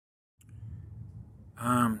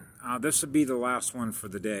This will be the last one for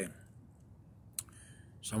the day.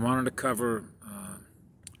 So I wanted to cover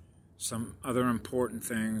some other important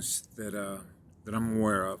things that I'm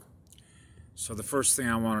aware of. So the first thing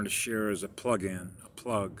I wanted to share is a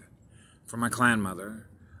plug for my clan mother,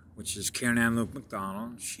 which is Karen Ann Luke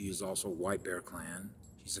McDonald. She is also White Bear Clan.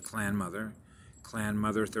 She's a clan mother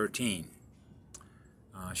 13.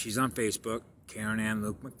 She's on Facebook, Karen Ann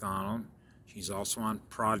Luke McDonald. She's also on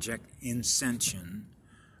Project Ascension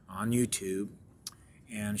on YouTube,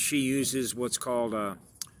 and she uses what's called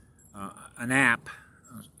an app.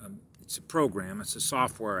 It's a program. It's a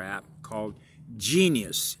software app called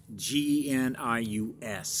Genius,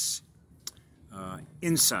 Genius,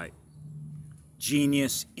 Insight,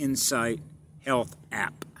 Genius Insight Health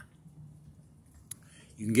App.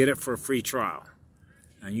 You can get it for a free trial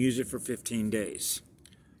and use it for 15 days.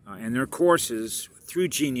 And there are courses through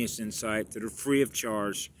Genius Insight that are free of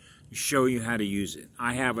charge to show you how to use it.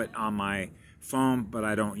 I have it on my phone, but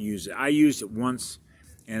I don't use it. I used it once,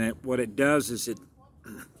 and what it does is it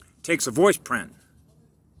takes a voice print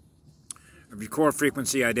of your core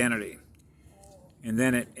frequency identity, and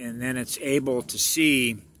then it's able to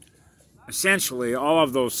see essentially all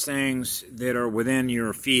of those things that are within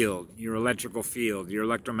your field, your electrical field, your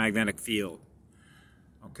electromagnetic field.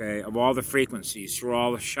 Okay, of all the frequencies, through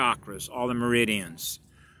all the chakras, all the meridians,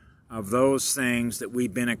 of those things that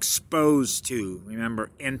we've been exposed to.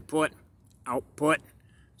 Remember, input, output,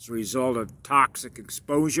 as a result of toxic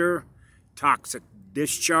exposure, toxic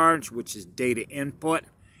discharge, which is data input,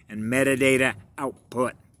 and metadata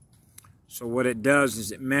output. So what it does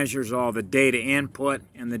is it measures all the data input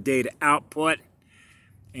and the data output,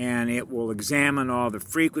 and it will examine all the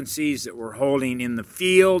frequencies that we're holding in the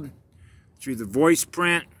field through the voice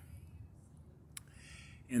print,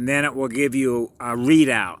 and then it will give you a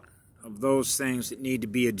readout of those things that need to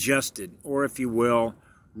be adjusted, or if you will,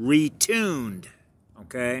 retuned.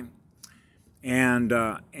 Okay, and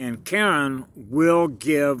Karen will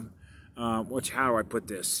give how do I put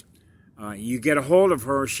this? You get a hold of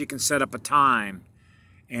her, she can set up a time,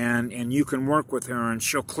 and you can work with her, and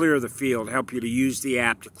she'll clear the field, help you to use the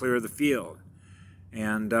app to clear the field.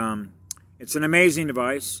 And it's an amazing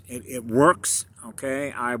device. It works,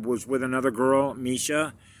 okay? I was with another girl,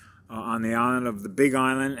 Misha, on the island of the Big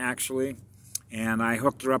Island, actually, and I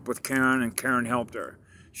hooked her up with Karen, and Karen helped her.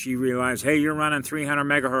 She realized, hey, you're running 300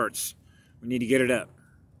 megahertz. We need to get it up.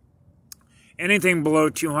 Anything below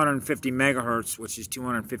 250 megahertz, which is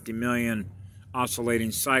 250 million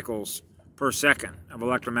oscillating cycles per second of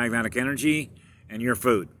electromagnetic energy, and your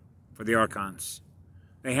food for the archons.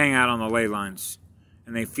 They hang out on the ley lines,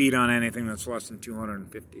 and they feed on anything that's less than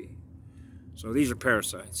 250. So these are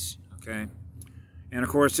parasites, okay? And of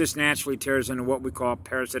course, this naturally tears into what we call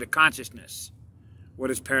parasitic consciousness. What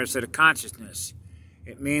is parasitic consciousness?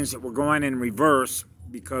 It means that we're going in reverse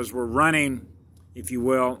because we're running, if you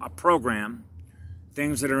will, a program,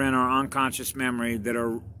 things that are in our unconscious memory that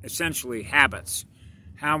are essentially habits,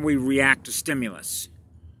 how we react to stimulus.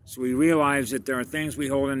 So we realize that there are things we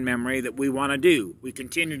hold in memory that we want to do, we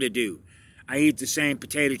continue to do. I eat the same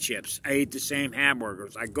potato chips. I eat the same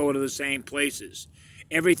hamburgers. I go to the same places.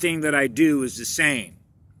 Everything that I do is the same.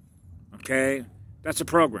 Okay? That's a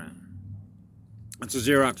program. It's a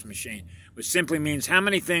Xerox machine. Which simply means how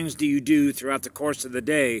many things do you do throughout the course of the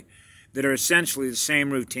day that are essentially the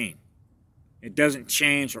same routine? It doesn't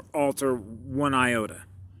change or alter one iota.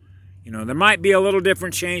 You know, there might be a little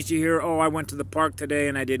different change to hear, oh, I went to the park today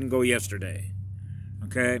and I didn't go yesterday.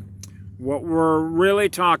 Okay? What we're really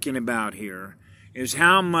talking about here is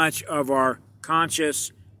how much of our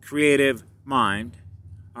conscious creative mind,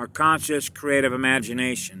 our conscious creative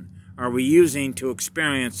imagination, are we using to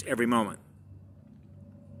experience every moment.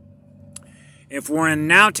 If we're in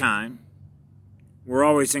now time, we're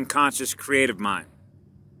always in conscious creative mind.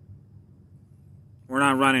 We're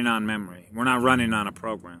not running on memory. We're not running on a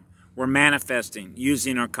program. We're manifesting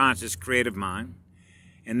using our conscious creative mind,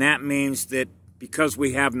 and that means that because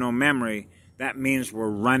we have no memory, that means we're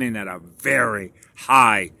running at a very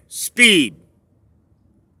high speed.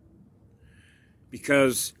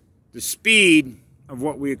 Because the speed of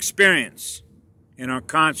what we experience in our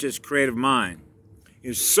conscious creative mind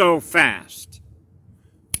is so fast.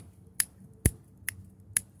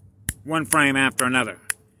 One frame after another.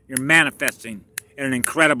 You're manifesting at an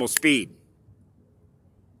incredible speed.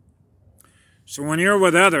 So when you're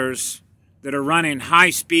with others that are running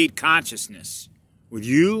high-speed consciousness with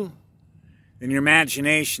you, then your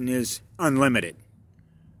imagination is unlimited.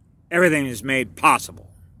 Everything is made possible.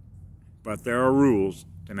 But there are rules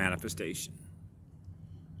to manifestation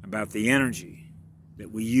about the energy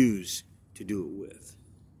that we use to do it with.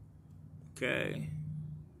 Okay?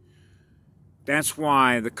 That's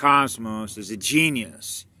why the cosmos is a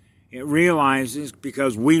genius. It realizes,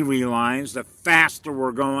 because we realize, the faster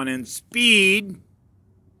we're going in speed,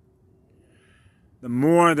 the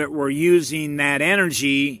more that we're using that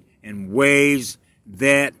energy in ways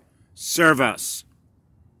that serve us.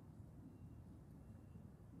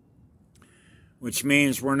 Which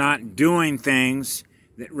means we're not doing things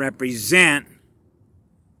that represent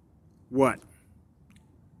what?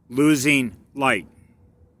 Losing light.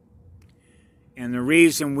 And the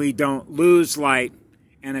reason we don't lose light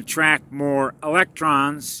and attract more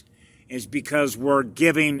electrons is because we're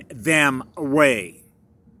giving them away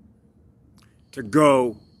to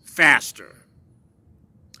go faster.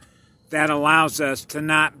 That allows us to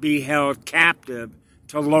not be held captive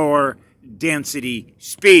to lower density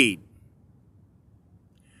speed.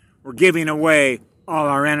 We're giving away all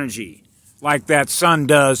our energy, like that sun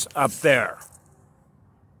does up there.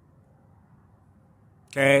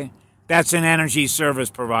 Okay? That's an energy service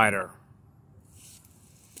provider.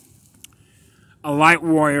 A light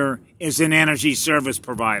warrior is an energy service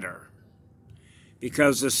provider,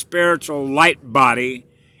 because the spiritual light body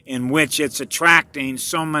in which it's attracting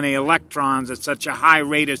so many electrons at such a high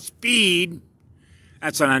rate of speed,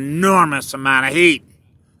 that's an enormous amount of heat.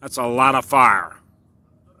 That's a lot of fire.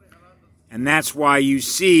 And that's why you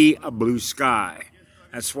see a blue sky.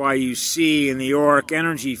 That's why you see in the auric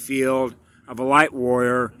energy field of a light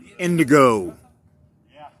warrior indigo.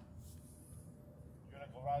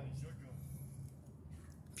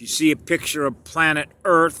 If you see a picture of planet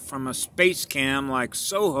Earth from a space cam like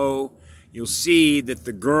SOHO, you'll see that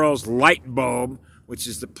the girl's light bulb, which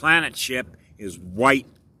is the planet ship, is white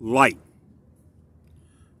light.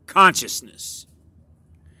 Consciousness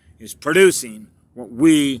is producing what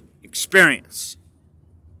we experience.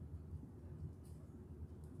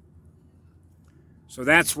 So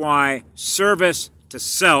that's why service to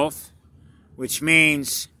self, which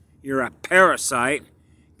means you're a parasite,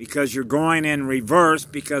 because you're going in reverse,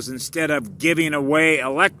 because instead of giving away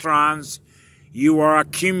electrons, you are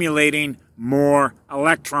accumulating more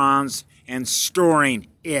electrons and storing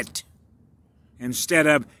it instead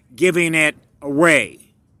of giving it away.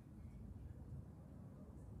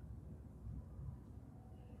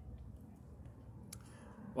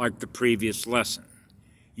 Like the previous lesson.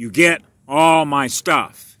 You get all my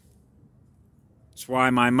stuff. That's why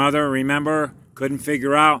my mother, remember, couldn't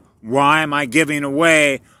figure out, why am I giving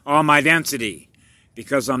away all my density?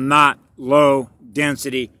 Because I'm not low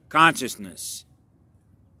density consciousness.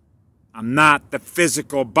 I'm not the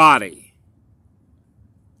physical body.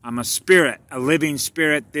 I'm a spirit, a living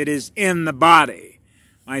spirit that is in the body.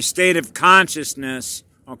 My state of consciousness,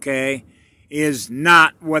 okay, is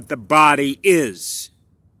not what the body is.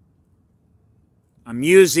 I'm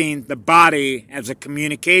using the body as a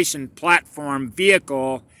communication platform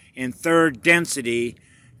vehicle in third density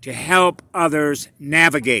to help others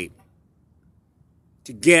navigate,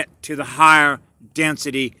 to get to the higher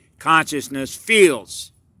density consciousness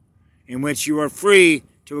fields in which you are free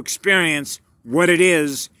to experience what it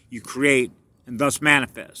is you create and thus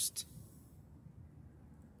manifest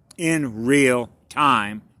in real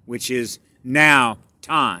time, which is now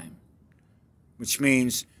time, which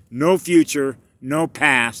means no future, no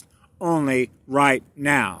past, only right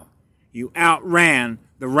now. You outran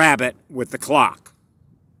the rabbit with the clock.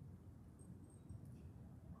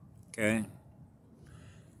 Okay?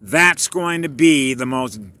 That's going to be the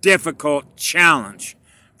most difficult challenge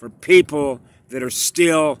for people that are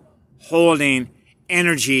still holding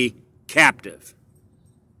energy captive.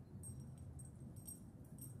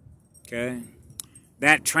 Okay?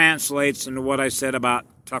 That translates into what I said about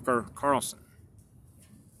Tucker Carlson.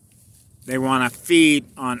 They want to feed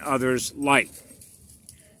on others' light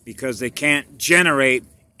because they can't generate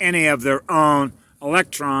any of their own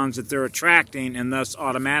electrons that they're attracting and thus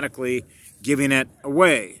automatically giving it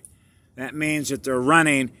away. That means that they're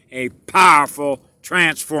running a powerful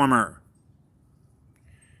transformer,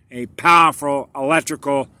 a powerful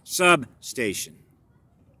electrical substation.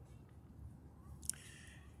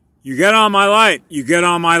 You get all my light, you get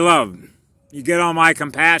all my love, you get all my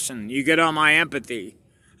compassion, you get all my empathy.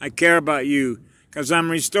 I care about you because I'm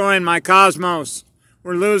restoring my cosmos.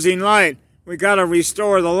 We're losing light. We got to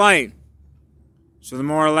restore the light. So the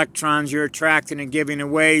more electrons you're attracting and giving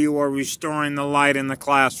away, you are restoring the light in the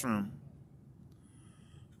classroom.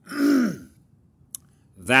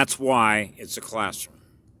 That's why it's a classroom.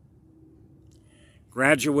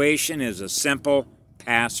 Graduation is a simple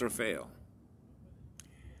pass or fail.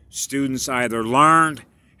 Students either learned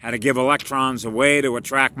how to give electrons away to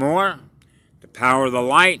attract more, to power the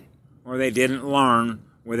light, or they didn't learn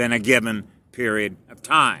within a given period of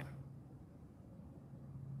time.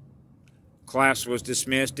 Class was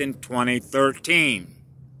dismissed in 2013.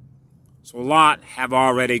 So a lot have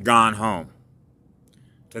already gone home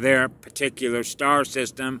to their particular star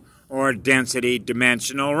system or density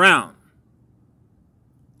dimensional realm.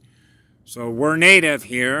 So we're native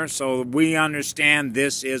here, so we understand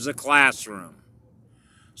this is a classroom.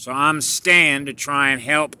 So I'm staying to try and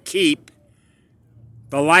help keep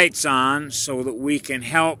the lights on so that we can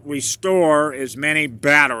help restore as many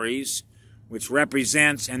batteries, which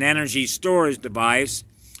represents an energy storage device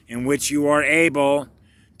in which you are able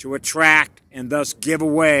to attract and thus give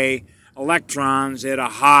away electrons at a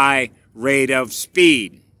high rate of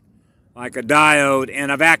speed, like a diode in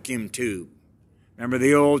a vacuum tube. Remember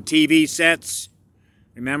the old TV sets?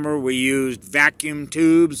 Remember we used vacuum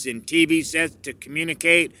tubes in TV sets to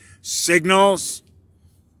communicate signals?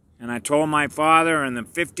 And I told my father in the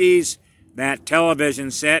 50s that television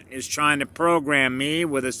set is trying to program me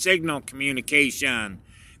with a signal communication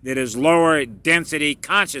that is lower density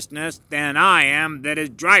consciousness than I am that is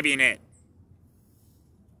driving it.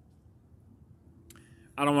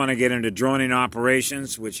 I don't want to get into droning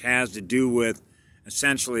operations, which has to do with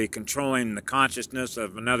essentially controlling the consciousness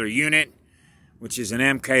of another unit, which is an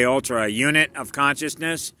MK Ultra, a unit of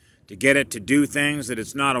consciousness, to get it to do things that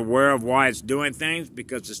it's not aware of why it's doing things,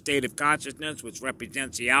 because the state of consciousness, which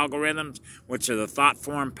represents the algorithms, which are the thought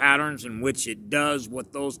form patterns in which it does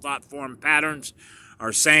what those thought form patterns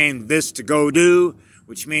are saying this to go do,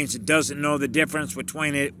 which means it doesn't know the difference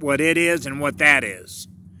between what it is and what that is.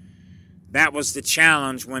 That was the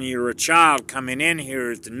challenge when you're a child coming in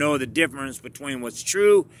here, is to know the difference between what's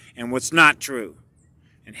true and what's not true.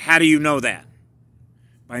 And how do you know that?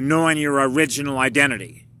 By knowing your original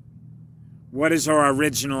identity. What is our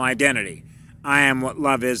original identity? I am what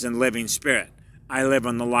love is in living spirit. I live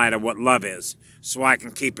in the light of what love is, so I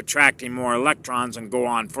can keep attracting more electrons and go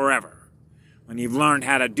on forever. When you've learned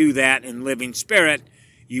how to do that in living spirit,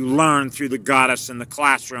 you learn through the goddess in the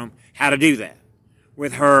classroom how to do that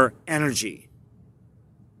with her energy.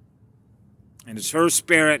 And it's her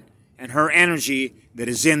spirit and her energy that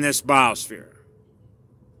is in this biosphere.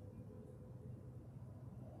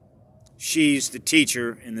 She's the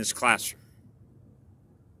teacher in this classroom.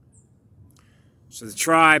 So the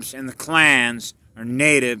tribes and the clans are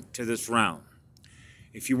native to this realm.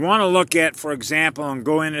 If you want to look at, for example, and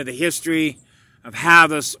go into the history of how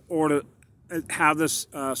this sort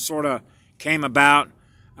of came about,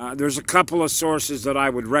 there's a couple of sources that I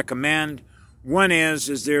would recommend. One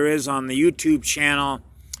is there is on the YouTube channel,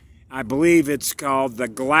 I believe it's called The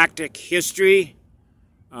Galactic History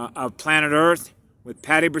of Planet Earth, with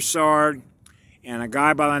Patty Broussard and a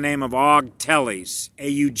guy by the name of Og Tellez,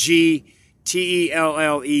 A-U-G-T-E-L-L-E-Z.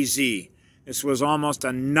 This was almost a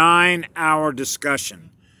 9-hour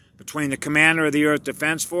discussion between the commander of the Earth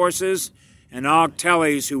Defense Forces and Og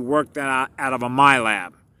Tellez, who worked out of a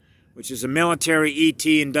MyLab, which is a military ET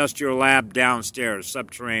industrial lab downstairs,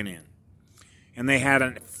 subterranean. And they had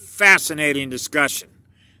a fascinating discussion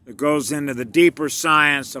that goes into the deeper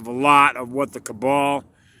science of a lot of what the cabal,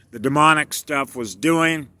 the demonic stuff, was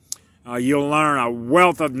doing. You'll learn a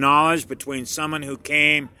wealth of knowledge between someone who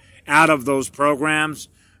came out of those programs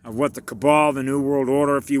of what the cabal, the New World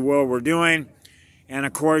Order, if you will, were doing. And,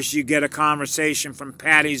 of course, you get a conversation from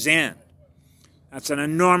Patty's end. That's an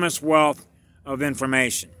enormous wealth of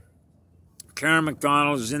information. Karen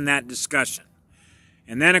McDonald is in that discussion.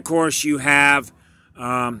 And then, of course, you have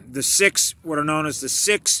the six, what are known as the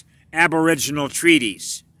 6 Aboriginal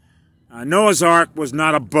treaties. Noah's Ark was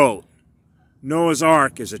not a boat. Noah's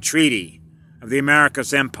Ark is a treaty of the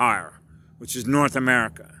Americas Empire, which is North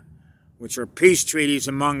America, which are peace treaties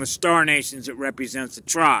among the star nations that represents the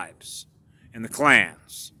tribes and the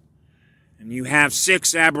clans. And you have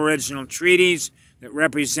 6 Aboriginal treaties that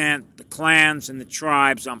represent the clans and the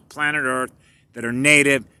tribes on planet Earth that are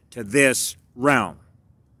native to this realm.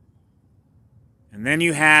 And then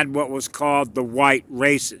you had what was called the white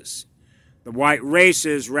races. The white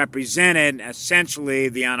races represented essentially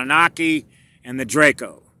the Anunnaki and the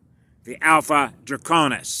Draco, the Alpha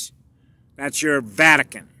Draconis. That's your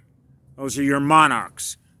Vatican. Those are your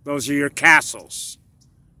monarchs. Those are your castles.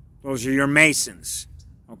 Those are your Masons.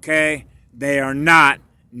 Okay? They are not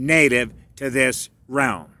native to this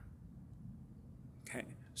realm. Okay?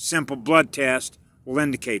 Simple blood test will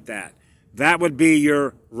indicate that. That would be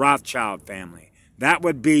your Rothschild family. That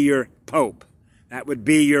would be your Pope. That would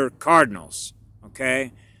be your cardinals.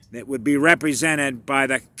 Okay? That would be represented by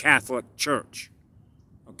the Catholic Church.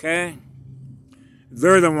 Okay?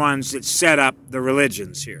 They're the ones that set up the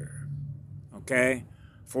religions here. Okay?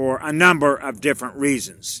 For a number of different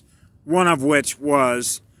reasons. One of which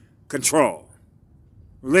was control.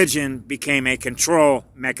 Religion became a control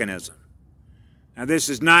mechanism. Now, this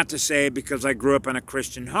is not to say, because I grew up in a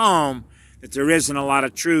Christian home, that there isn't a lot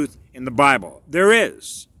of truth in the Bible. There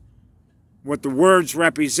is. What the words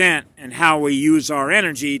represent and how we use our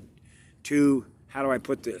energy to, how do I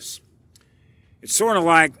put this? It's sort of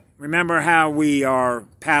like, remember how we are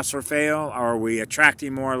pass or fail? Are we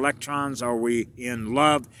attracting more electrons? Are we in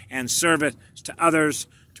love and service to others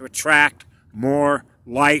to attract more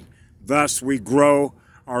light? Thus we grow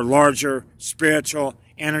our larger spiritual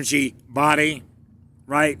energy body,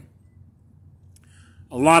 right?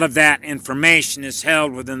 A lot of that information is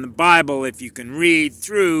held within the Bible if you can read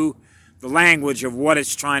through the language of what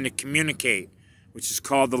it's trying to communicate, which is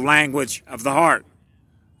called the language of the heart.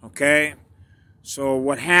 Okay? So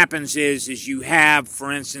what happens is you have,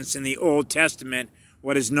 for instance, in the Old Testament,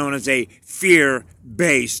 what is known as a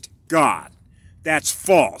fear-based God. That's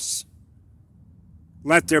false.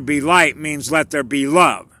 Let there be light means let there be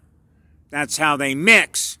love. That's how they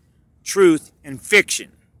mix truth and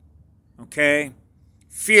fiction. Okay?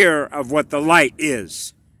 Fear of what the light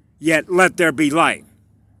is, yet let there be light.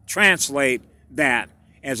 Translate that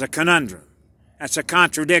as a conundrum. That's a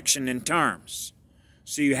contradiction in terms.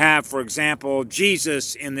 So you have, for example,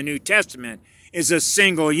 Jesus in the New Testament is a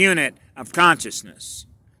single unit of consciousness,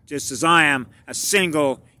 just as I am a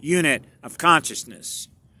single unit of consciousness.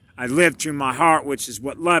 I live through my heart, which is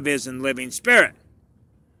what love is in living spirit.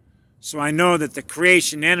 So I know that the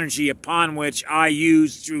creation energy upon which I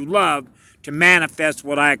use through love to manifest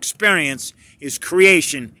what I experience is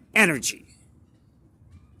creation energy.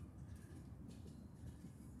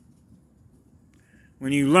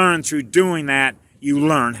 When you learn through doing that, you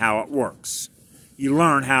learn how it works. You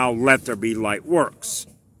learn how let there be light works.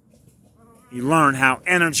 You learn how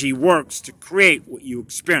energy works to create what you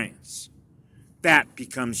experience. That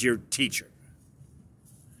becomes your teacher.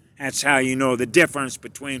 That's how you know the difference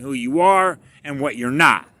between who you are and what you're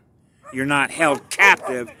not. You're not held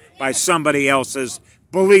captive by somebody else's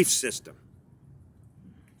belief system.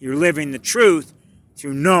 You're living the truth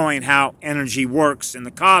through knowing how energy works in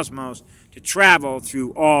the cosmos to travel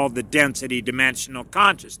through all the density dimensional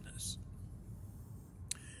consciousness,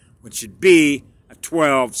 which should be a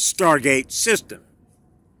 12 Stargate system.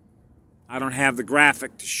 I don't have the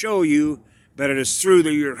graphic to show you, but it is through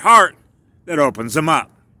your heart that opens them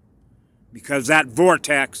up, because that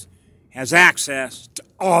vortex has access to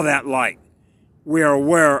all that light. We are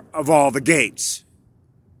aware of all the gates.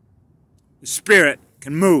 The spirit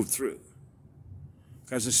can move through,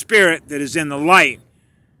 because the spirit that is in the light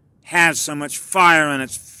has so much fire in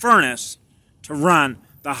its furnace to run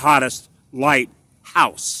the hottest light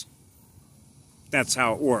house. That's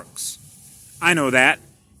how it works. I know that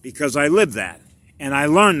because I live that, and I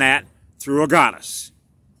learned that through a goddess.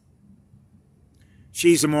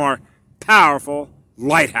 She's a more powerful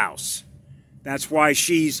lighthouse. That's why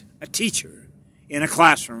she's a teacher in a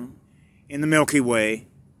classroom in the Milky Way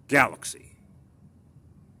galaxy.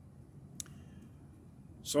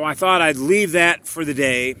 So I thought I'd leave that for the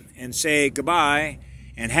day and say goodbye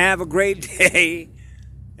and have a great day.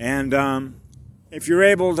 And if you're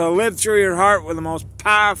able to live through your heart with the most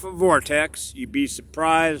powerful vortex, you'd be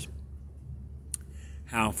surprised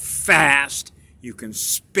how fast you can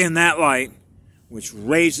spin that light, which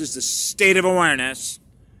raises the state of awareness,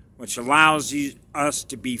 which allows us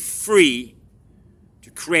to be free to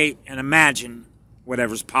create and imagine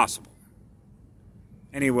whatever's possible.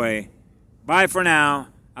 Anyway, bye for now.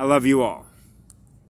 I love you all.